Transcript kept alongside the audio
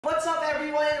What's up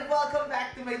everyone? Welcome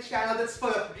back to my channel that's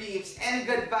full of dreams and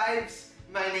good vibes.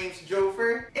 My name's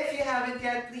Jofer. If you haven't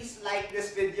yet, please like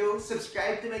this video,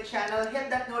 subscribe to my channel, hit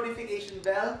that notification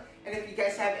bell, and if you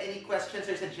guys have any questions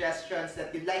or suggestions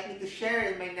that you'd like me to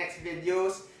share in my next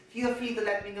videos, feel free to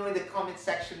let me know in the comment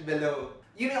section below.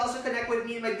 You may also connect with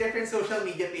me in my different social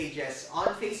media pages. On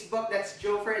Facebook, that's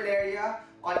Jofer Ilaria.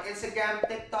 On Instagram,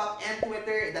 TikTok, and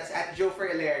Twitter, that's at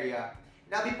Jofer Ilaria.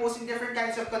 And I'll be posting different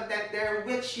kinds of content there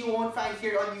which you won't find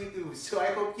here on YouTube. So I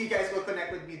hope you guys will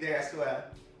connect with me there as well.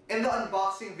 In the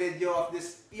unboxing video of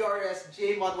this PRS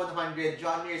JMod 100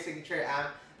 John Mayer signature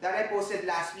amp that I posted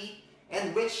last week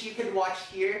and which you can watch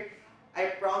here,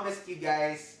 I promised you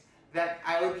guys that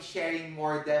I will be sharing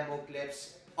more demo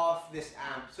clips of this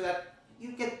amp so that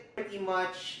you can pretty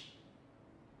much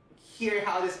hear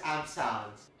how this amp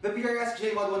sounds. The PRS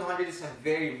JMod 100 is a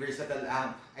very versatile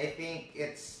amp. I think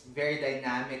it's very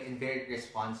dynamic and very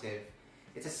responsive.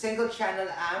 It's a single channel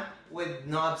amp with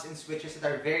knobs and switches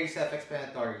that are very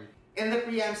self-explanatory. In the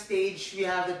preamp stage, we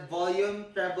have the volume,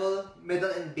 treble,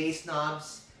 middle, and bass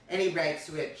knobs, and a bright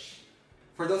switch.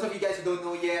 For those of you guys who don't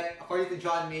know yet, according to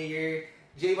John Mayer,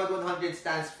 JMod 100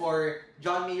 stands for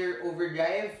John Mayer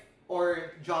Overdrive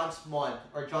or John's Mod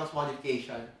or John's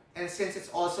Modification. And since it's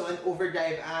also an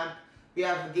overdrive amp, we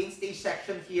have a gain stage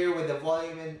section here with the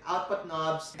volume and output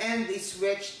knobs and a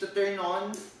switch to turn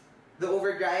on the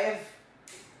overdrive.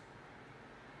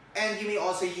 And you may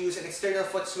also use an external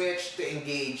foot switch to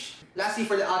engage. Lastly,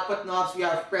 for the output knobs, we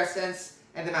have presence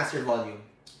and the master volume.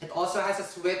 It also has a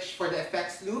switch for the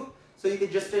effects loop, so you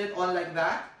can just turn it on like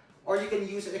that, or you can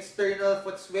use an external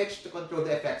foot switch to control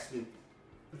the effects loop.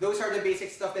 Those are the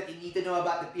basic stuff that you need to know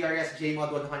about the PRS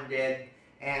JMod 100.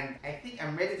 And I think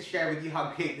I'm ready to share with you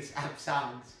how great this amp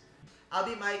sounds. I'll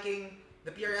be miking the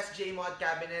PRS JMod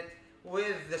cabinet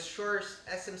with the Shure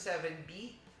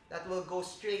SM7B that will go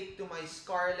straight to my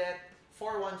Scarlett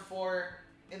 414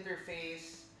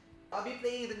 interface. I'll be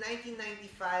playing the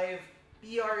 1995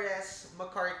 PRS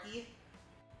McCarthy,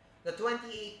 the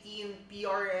 2018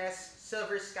 PRS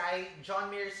Silver Sky John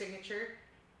Mayer signature,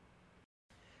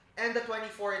 and the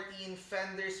 2014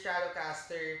 Fender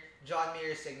Stratocaster John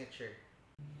Mayer signature.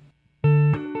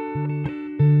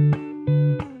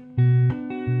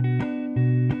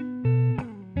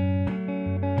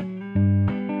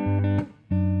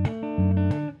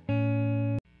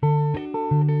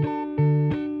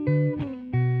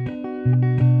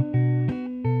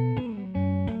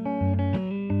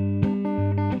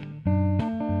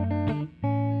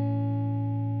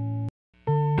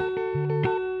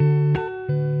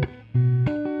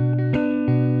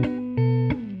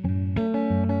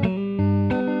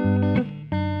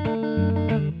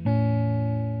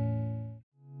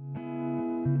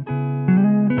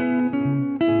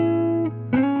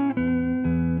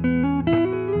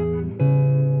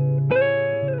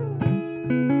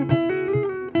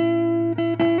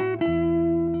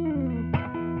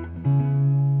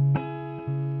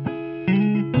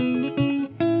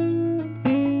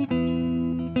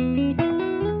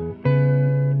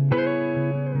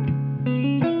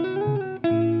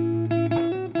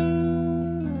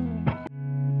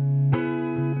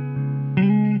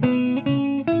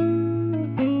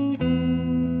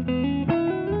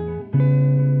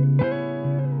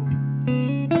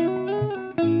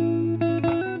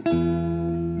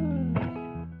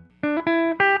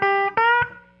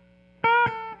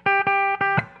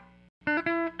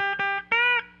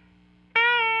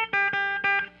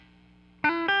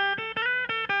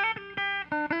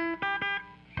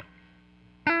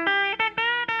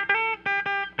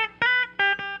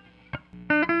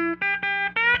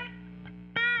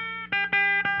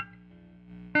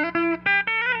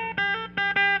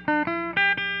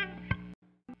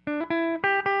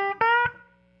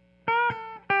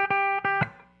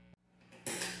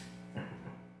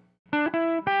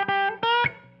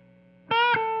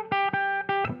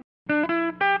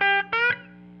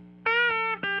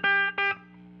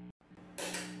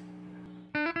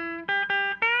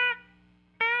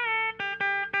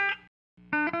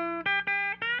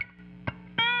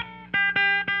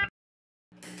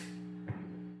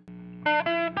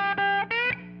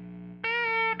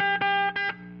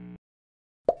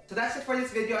 So that's it for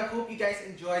this video. I hope you guys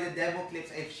enjoyed the demo clips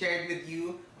I've shared with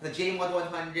you of the JMod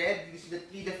 100. These are the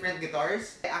 3 different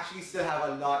guitars. I actually still have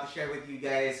a lot to share with you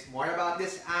guys more about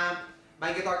this amp,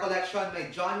 my guitar collection, my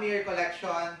John Mayer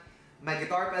collection, my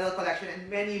guitar pedal collection, and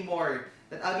many more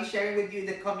that I'll be sharing with you in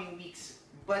the coming weeks.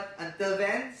 But until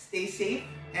then, stay safe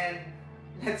and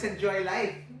let's enjoy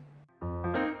life.